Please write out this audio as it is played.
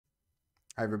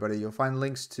Hi everybody, you'll find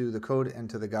links to the code and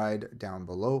to the guide down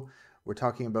below. We're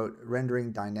talking about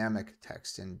rendering dynamic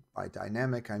text, and by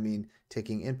dynamic I mean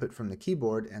taking input from the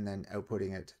keyboard and then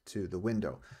outputting it to the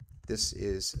window. This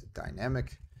is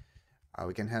dynamic.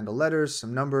 We can handle letters,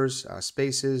 some numbers,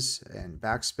 spaces, and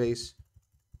backspace.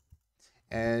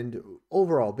 And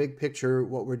overall, big picture,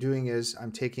 what we're doing is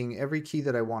I'm taking every key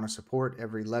that I want to support,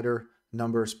 every letter,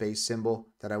 number, space, symbol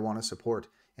that I want to support,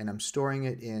 and I'm storing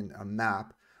it in a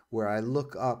map where I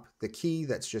look up the key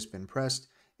that's just been pressed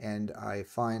and I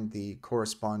find the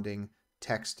corresponding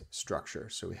text structure.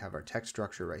 So we have our text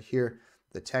structure right here.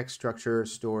 The text structure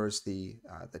stores the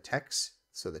text,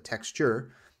 so the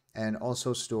texture, and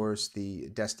also stores the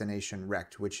destination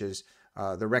rect, which is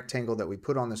the rectangle that we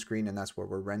put on the screen, and that's where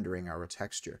we're rendering our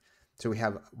texture. So we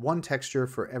have one texture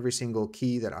for every single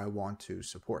key that I want to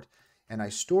support. And I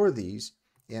store these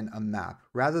in a map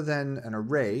rather than an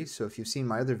array. So if you've seen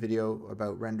my other video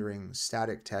about rendering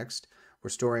static text, we're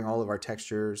storing all of our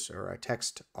textures or our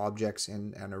text objects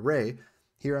in an array.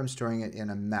 Here I'm storing it in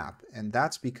a map, and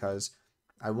that's because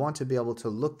I want to be able to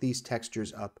look these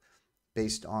textures up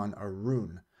based on a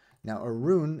rune. Now, a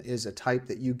rune is a type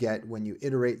that you get when you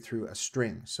iterate through a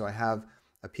string. So I have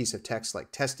a piece of text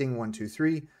like testing 1, 2,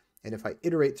 3, and if I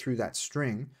iterate through that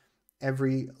string,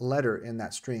 every letter in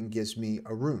that string gives me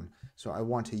a rune. So I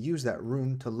want to use that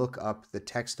rune to look up the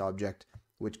text object,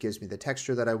 which gives me the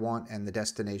texture that I want and the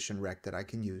destination rect that I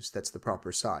can use that's the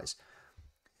proper size.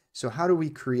 So how do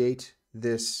we create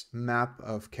this map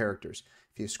of characters?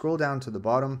 If you scroll down to the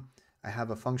bottom, I have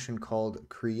a function called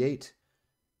create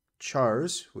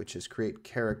chars, which is create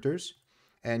characters,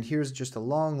 and here's just a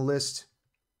long list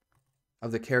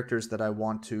of the characters that I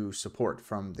want to support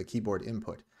from the keyboard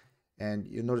input. And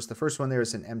you'll notice the first one there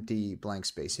is an empty blank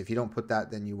space. If you don't put that,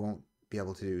 then you won't be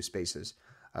able to do spaces,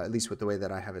 at least with the way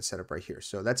that I have it set up right here.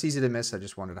 So that's easy to miss. I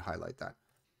just wanted to highlight that.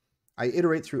 I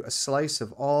iterate through a slice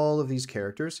of all of these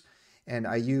characters, and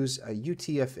I use a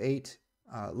UTF-8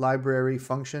 library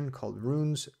function called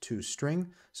Rune-to-Texture.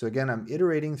 So again, I'm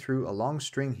iterating through a long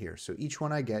string here. So each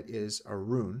one I get is a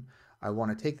rune. I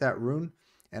want to take that rune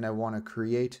and I want to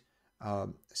create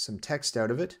some text out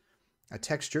of it, a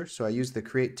texture. So I use the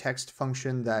create text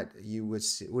function that you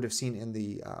would have seen in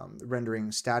the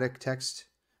rendering static text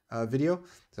video.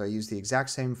 So I use the exact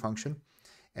same function,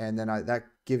 and then that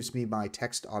gives me my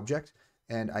text object,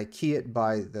 and I key it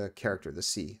by the character, the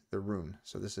C, the rune.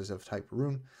 So this is of type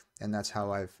rune, and that's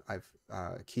how I've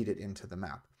keyed it into the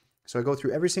map. So I go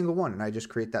through every single one and I just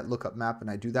create that lookup map, and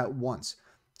I do that once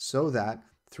so that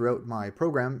throughout my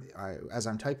program, as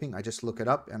I'm typing, I just look it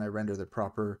up and I render the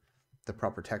proper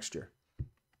texture.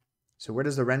 So where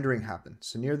does the rendering happen?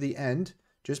 So near the end,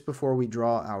 just before we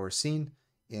draw our scene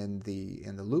in the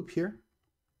loop here,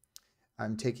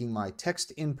 I'm taking my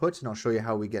text input, and I'll show you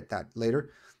how we get that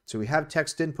later. So we have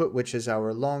text input, which is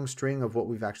our long string of what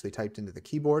we've actually typed into the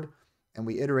keyboard, and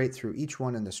we iterate through each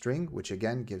one in the string, which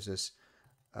again gives us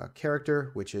a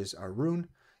character, which is our rune,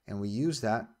 and we use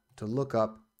that to look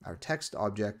up our text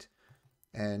object,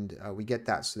 and we get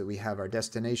that so that we have our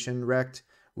destination rect.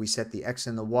 We set the x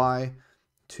and the y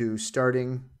to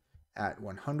starting at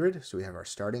 100, so we have our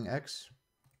starting x,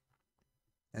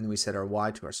 and we set our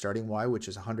y to our starting y, which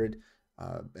is 100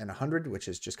 and 100, which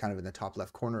is just kind of in the top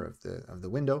left corner of the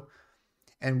window.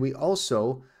 And we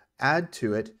also add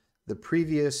to it the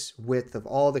previous width of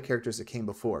all the characters that came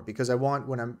before, because I want,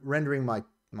 when I'm rendering my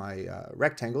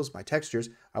rectangles, my textures,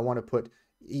 I want to put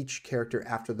each character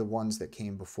after the ones that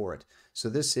came before it. So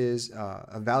this is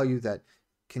a value that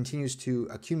continues to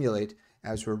accumulate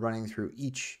as we're running through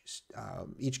each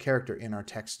character in our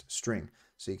text string.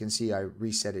 So you can see I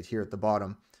reset it here at the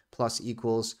bottom, plus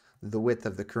equals the width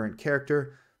of the current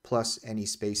character plus any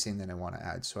spacing that I want to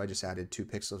add. So I just added 2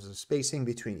 pixels of spacing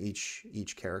between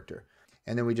each character.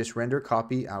 And then we just render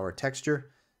copy our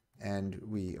texture, and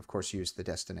we of course use the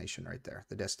destination right there,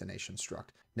 the destination struct.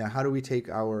 Now how do we take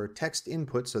our text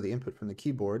input, so the input from the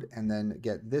keyboard, and then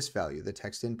get this value, the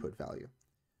text input value?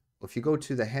 Well, if you go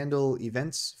to the handle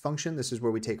events function, this is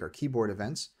where we take our keyboard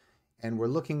events, and we're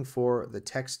looking for the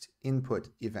text input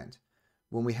event.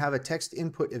 When we have a text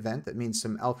input event, that means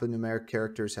some alphanumeric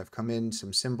characters have come in,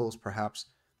 some symbols perhaps,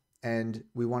 and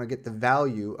we want to get the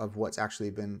value of what's actually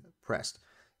been pressed.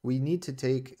 We need to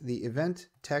take the event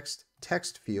text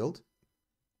field,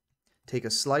 take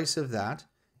a slice of that,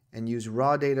 and use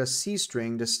raw data C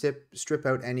string to strip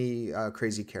out any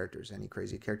crazy characters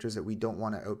that we don't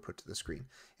want to output to the screen.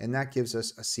 And that gives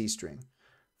us a C string.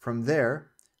 From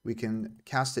there, we can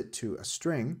cast it to a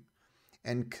string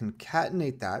and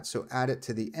concatenate that, so add it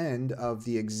to the end of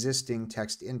the existing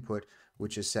text input,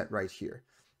 which is set right here.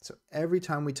 So every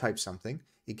time we type something,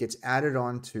 it gets added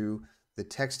on to the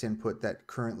text input that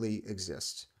currently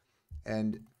exists.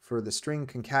 And for the string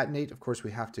concatenate, of course,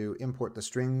 we have to import the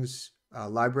strings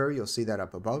library. You'll see that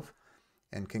up above.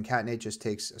 And concatenate just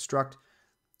takes a struct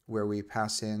where we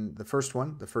pass in the first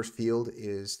one. The first field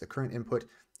is the current input,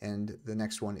 and the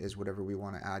next one is whatever we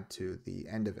want to add to the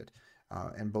end of it.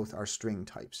 And both are string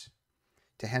types.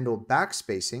 To handle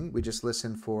backspacing, we just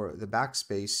listen for the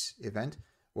backspace event,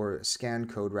 or scan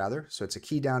code rather. So it's a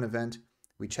key down event.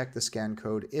 We check the scan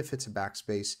code if it's a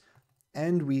backspace,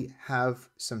 and we have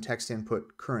some text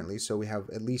input currently, so we have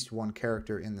at least one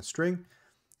character in the string.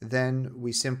 Then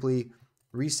we simply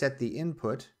reset the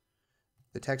input,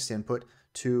 the text input,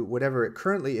 to whatever it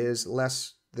currently is,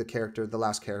 less the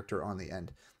last character on the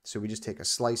end. So we just take a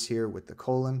slice here with the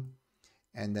colon,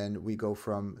 and then we go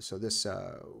from, so this,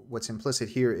 what's implicit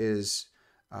here is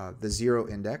the 0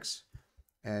 index,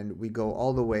 and we go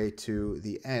all the way to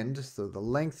the end, so the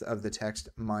length of the text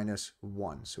minus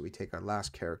 1. So we take our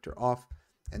last character off,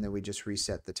 and then we just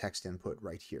reset the text input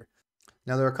right here.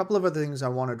 Now there are a couple of other things I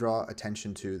want to draw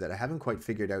attention to that I haven't quite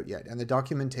figured out yet, and the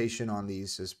documentation on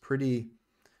these is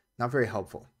not very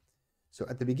helpful. So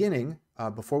at the beginning,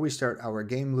 before we start our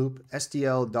game loop,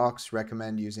 SDL docs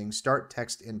recommend using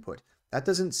StartTextInput. That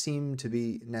doesn't seem to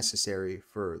be necessary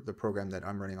for the program that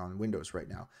I'm running on Windows right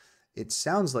now. It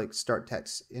sounds like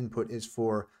StartTextInput is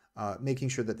for making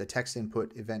sure that the text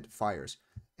input event fires.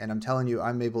 And I'm telling you,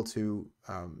 I'm able to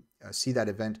see that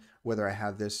event whether I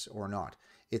have this or not.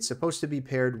 It's supposed to be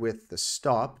paired with the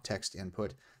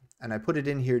StopTextInput, and I put it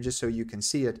in here just so you can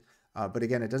see it. But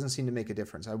again, it doesn't seem to make a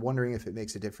difference. I'm wondering if it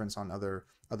makes a difference on other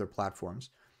platforms.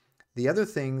 The other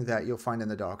thing that you'll find in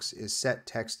the docs is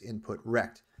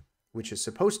SetTextInputRect, which is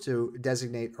supposed to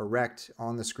designate a rect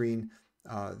on the screen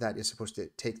that is supposed to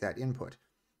take that input.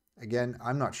 Again,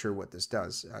 I'm not sure what this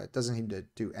does. It doesn't seem to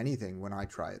do anything when I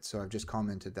try it, so I've just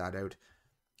commented that out.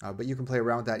 But you can play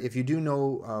around with that. If you do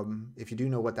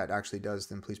know what that actually does,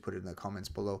 then please put it in the comments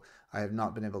below. I have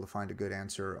not been able to find a good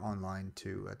answer online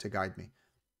to guide me.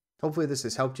 Hopefully this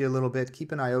has helped you a little bit.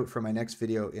 Keep an eye out for my next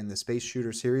video in the Space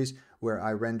Shooter series, where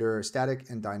I render static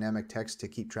and dynamic text to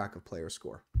keep track of player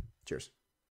score. Cheers.